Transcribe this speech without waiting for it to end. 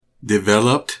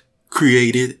Developed,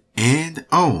 created, and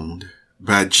owned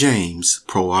by James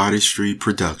Pro Artistry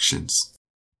Productions.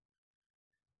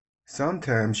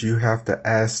 Sometimes you have to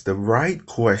ask the right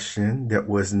question that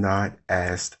was not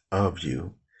asked of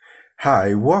you.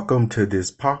 Hi, welcome to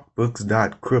this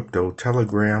PocBooks.Crypto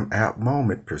Telegram app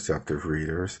moment, Perceptive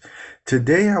Readers.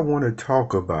 Today I want to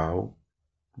talk about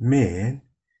men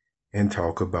and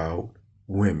talk about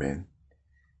women.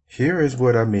 Here is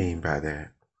what I mean by that.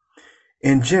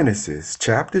 In Genesis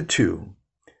chapter 2,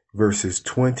 verses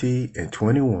 20 and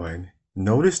 21,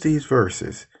 notice these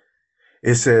verses.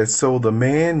 It says, "So the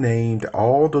man named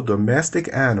all the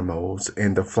domestic animals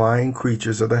and the flying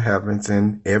creatures of the heavens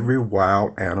and every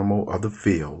wild animal of the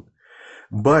field.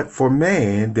 But for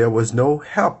man there was no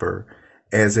helper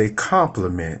as a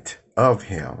complement of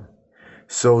him.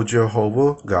 So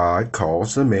Jehovah God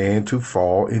caused the man to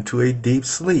fall into a deep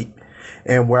sleep.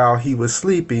 And while he was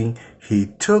sleeping, he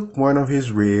took one of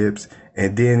his ribs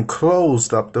and then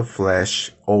closed up the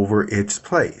flesh over its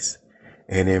place."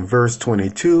 And in verse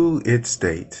 22, it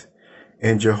states,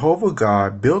 "And Jehovah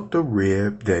God built the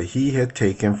rib that he had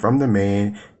taken from the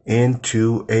man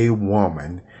into a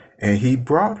woman, and he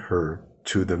brought her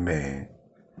to the man."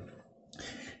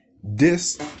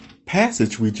 This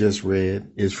passage we just read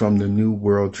is from the New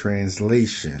World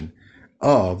Translation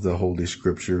of the Holy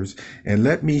Scriptures. And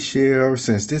let me share,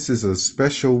 since this is a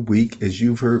special week, as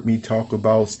you've heard me talk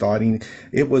about starting,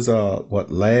 it was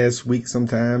last week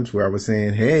sometimes, where I was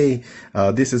saying, hey,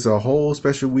 this is a whole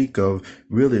special week of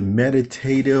really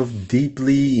meditative,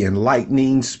 deeply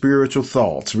enlightening spiritual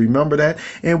thoughts. Remember that?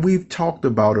 And we've talked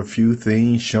about a few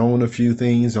things, shown a few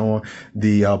things on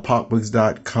the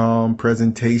PocBooks.com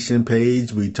presentation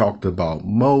page. We talked about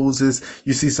Moses.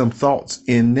 You see some thoughts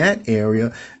in that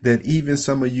area that even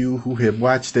some of you who have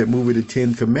watched that movie, The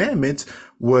Ten Commandments,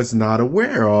 was not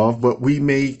aware of, but we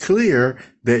made clear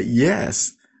that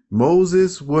yes,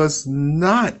 Moses was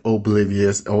not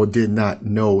oblivious or did not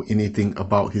know anything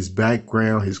about his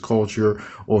background, his culture,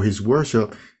 or his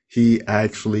worship. He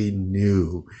actually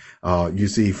knew, you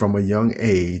see, from a young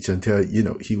age until,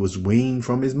 he was weaned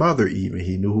from his mother even.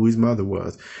 He knew who his mother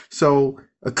was. So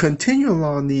continue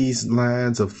along these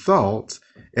lines of thoughts.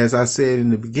 As I said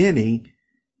in the beginning,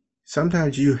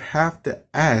 sometimes you have to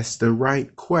ask the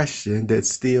right question that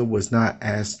still was not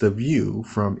asked of you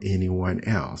from anyone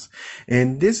else.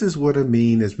 And this is what I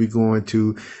mean as we go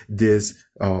into this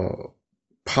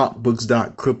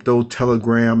PocBooks.Crypto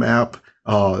Telegram app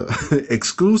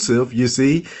exclusive. You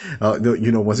see,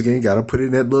 once again, got to put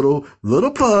in that little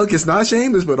plug. It's not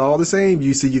shameless, but all the same,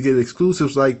 you see, you get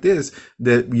exclusives like this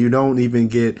that you don't even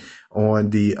get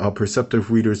on the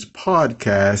Perceptive Readers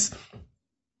podcast.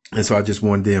 And so I just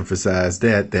wanted to emphasize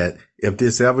that if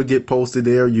this ever get posted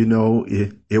there,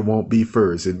 it won't be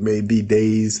first. It may be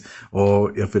days,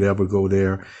 or if it ever go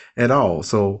there at all.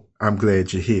 So I'm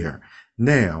glad you're here.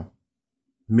 Now,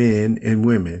 men and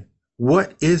women,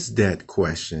 what is that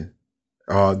question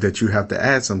that you have to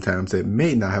ask sometimes that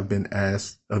may not have been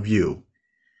asked of you?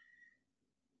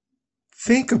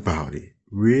 Think about it.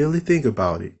 Really think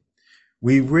about it.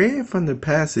 We read from the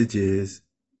passages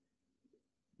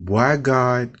why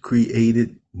God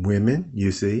created women,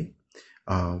 you see.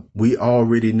 We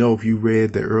already know, if you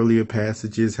read the earlier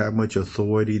passages, how much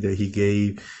authority that he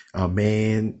gave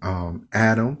man,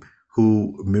 Adam,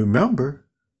 who, remember,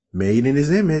 made in his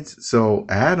image. So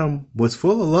Adam was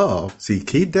full of love. See,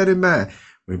 keep that in mind.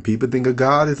 When people think of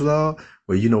God as love,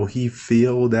 well, he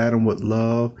filled Adam with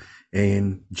love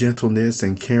and gentleness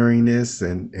and caringness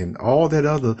and all that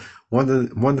other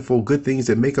wonderful good things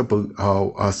that make up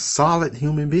a solid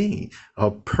human being,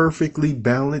 a perfectly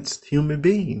balanced human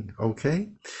being. Okay,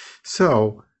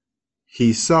 so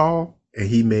he saw and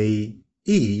he made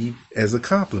Eve as a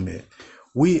complement.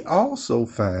 We also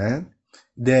find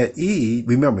that Eve,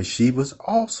 remember, she was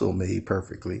also made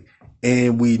perfectly.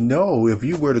 And we know, if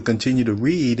you were to continue to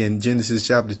read in Genesis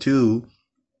chapter 2,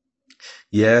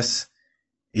 yes,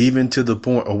 even to the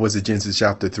point, or was it Genesis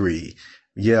chapter 3?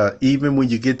 Yeah, even when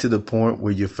you get to the point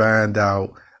where you find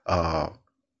out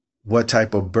what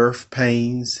type of birth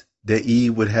pains that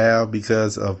Eve would have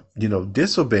because of,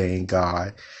 disobeying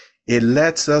God, it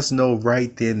lets us know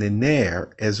right then and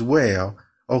there as well,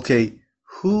 okay,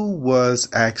 who was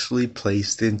actually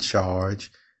placed in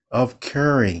charge of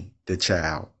carrying the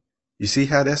child? You see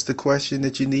how that's the question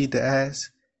that you need to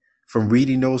ask from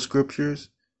reading those scriptures?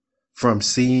 From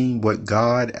seeing what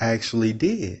God actually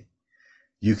did,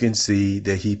 you can see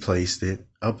that he placed it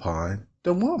upon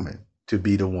the woman to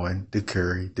be the one to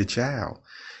carry the child.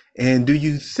 And do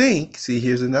you think, see,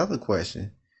 here's another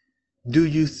question. Do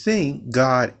you think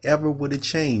God ever would have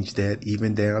changed that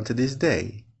even down to this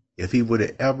day if he would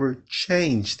have ever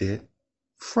changed it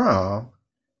from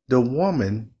the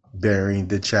woman bearing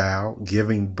the child,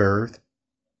 giving birth,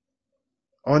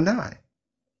 or not.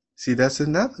 See, that's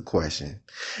another question.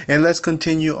 And let's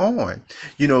continue on.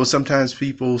 Sometimes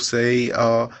people say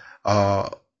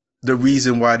the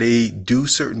reason why they do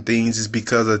certain things is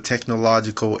because of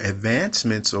technological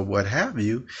advancements or what have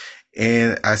you.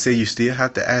 And I say you still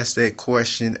have to ask that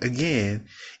question again,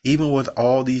 even with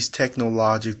all these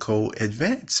technological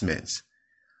advancements.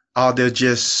 Are there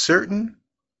just certain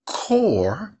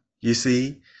core,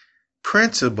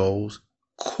 principles,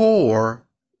 core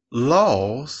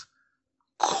laws,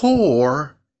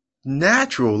 core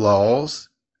natural laws,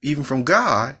 even from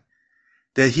God,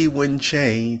 that he wouldn't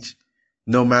change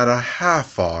no matter how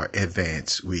far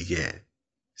advanced we get?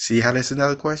 See how that's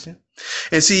another question?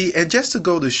 And just to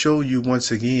go to show you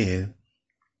once again,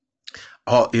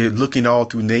 looking all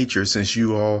through nature, since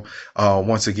you all,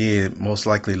 once again, most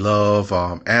likely love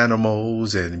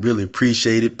animals and really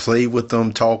appreciate it, play with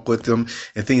them, talk with them,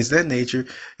 and things of that nature.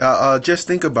 Just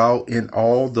think about in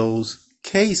all those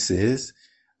cases,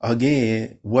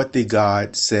 again, what did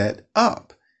God set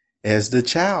up as the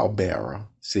child bearer?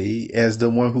 See, as the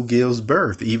one who gives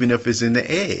birth, even if it's in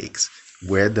the eggs,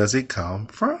 where does it come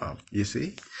from? You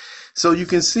see? So you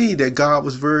can see that God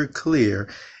was very clear.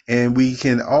 And we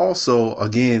can also,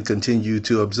 again, continue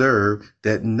to observe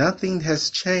that nothing has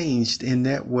changed in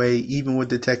that way, even with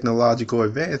the technological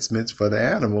advancements for the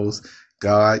animals.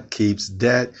 God keeps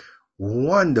that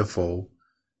wonderful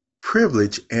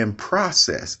privilege and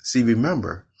process. See,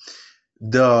 remember,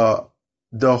 the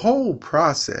whole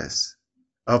process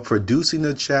of producing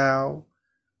a child,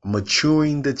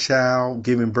 maturing the child,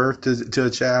 giving birth to a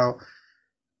child,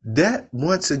 that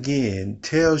once again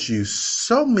tells you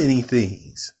so many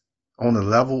things on the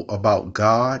level about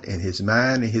God and his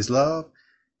mind and his love,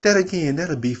 that again,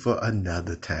 that'll be for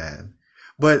another time.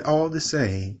 But all the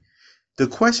same, the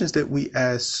questions that we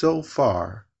asked so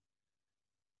far,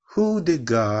 who did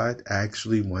God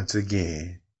actually once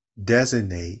again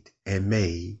designate and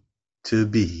made to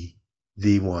be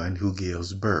the one who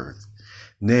gives birth?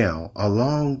 Now,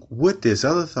 along with this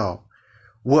other thought,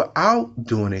 without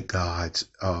doing it God's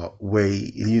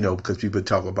way, because people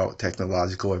talk about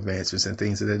technological advancements and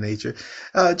things of that nature.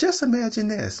 Just imagine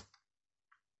this.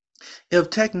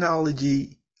 If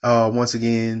technology, once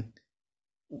again,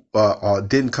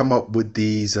 didn't come up with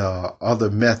these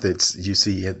other methods, you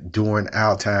see, during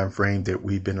our time frame that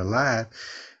we've been alive,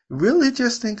 really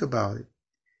just think about it.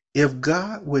 If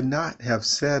God would not have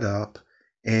set up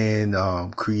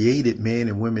and created men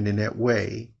and women in that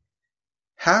way,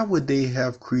 how would they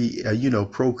have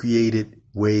procreated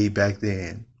way back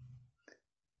then?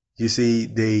 You see,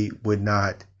 they would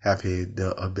not have had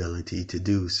the ability to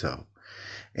do so.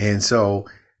 And so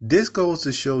this goes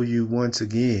to show you once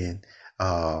again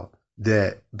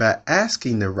that by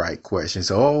asking the right questions,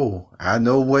 I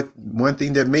know what one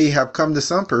thing that may have come to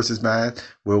some person's mind.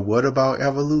 Well, what about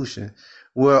evolution?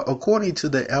 Well, according to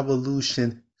the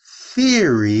evolution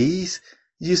theories,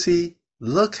 you see,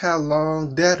 look how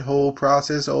long that whole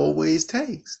process always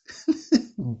takes.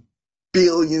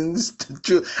 Billions.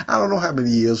 I don't know how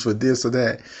many years for this or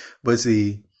that. But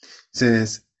see,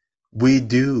 since we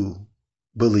do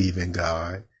believe in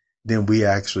God, then we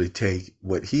actually take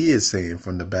what he is saying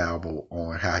from the Bible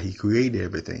on how he created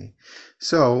everything.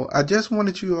 So I just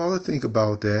wanted you all to think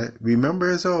about that. Remember,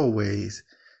 as always,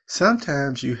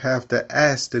 sometimes you have to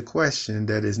ask the question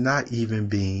that is not even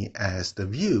being asked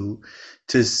of you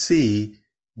to see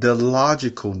the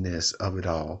logicalness of it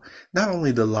all. Not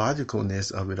only the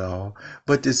logicalness of it all,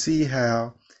 but to see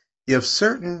how if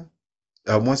certain,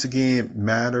 once again,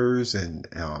 matters and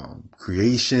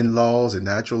creation laws and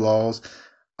natural laws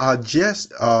are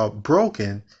just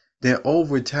broken, then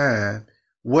over time,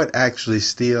 what actually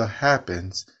still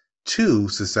happens to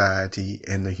society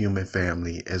and the human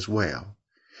family as well?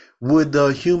 Would the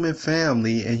human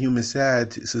family and human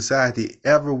society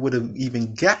ever would have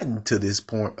even gotten to this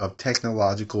point of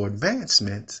technological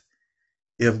advancements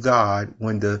if God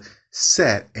wouldn't have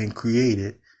set and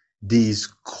created these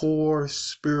core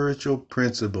spiritual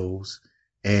principles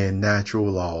and natural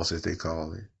laws, as they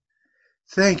call it?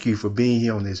 Thank you for being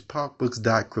here on this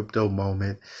PopBooks.Crypto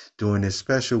moment during this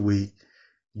special week.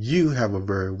 You have a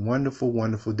very wonderful,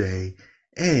 wonderful day.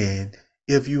 And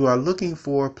if you are looking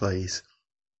for a place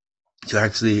to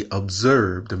actually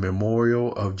observe the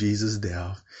memorial of Jesus'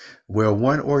 death, well,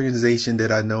 one organization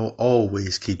that I know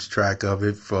always keeps track of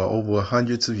it for over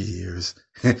hundreds of years.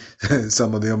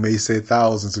 Some of them may say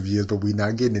thousands of years, but we're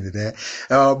not getting into that.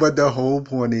 But the whole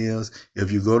point is,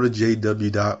 if you go to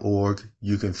jw.org,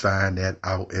 you can find that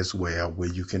out as well, where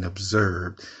you can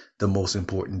observe the most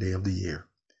important day of the year.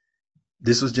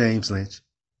 This was James Lynch.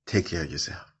 Take care of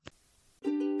yourself.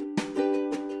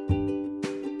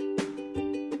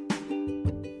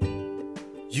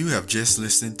 You have just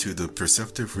listened to the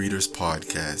Perceptive Readers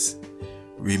Podcast.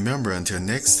 Remember, until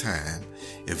next time,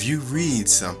 if you read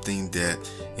something that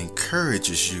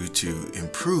encourages you to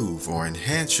improve or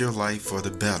enhance your life for the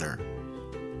better,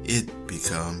 it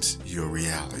becomes your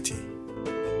reality.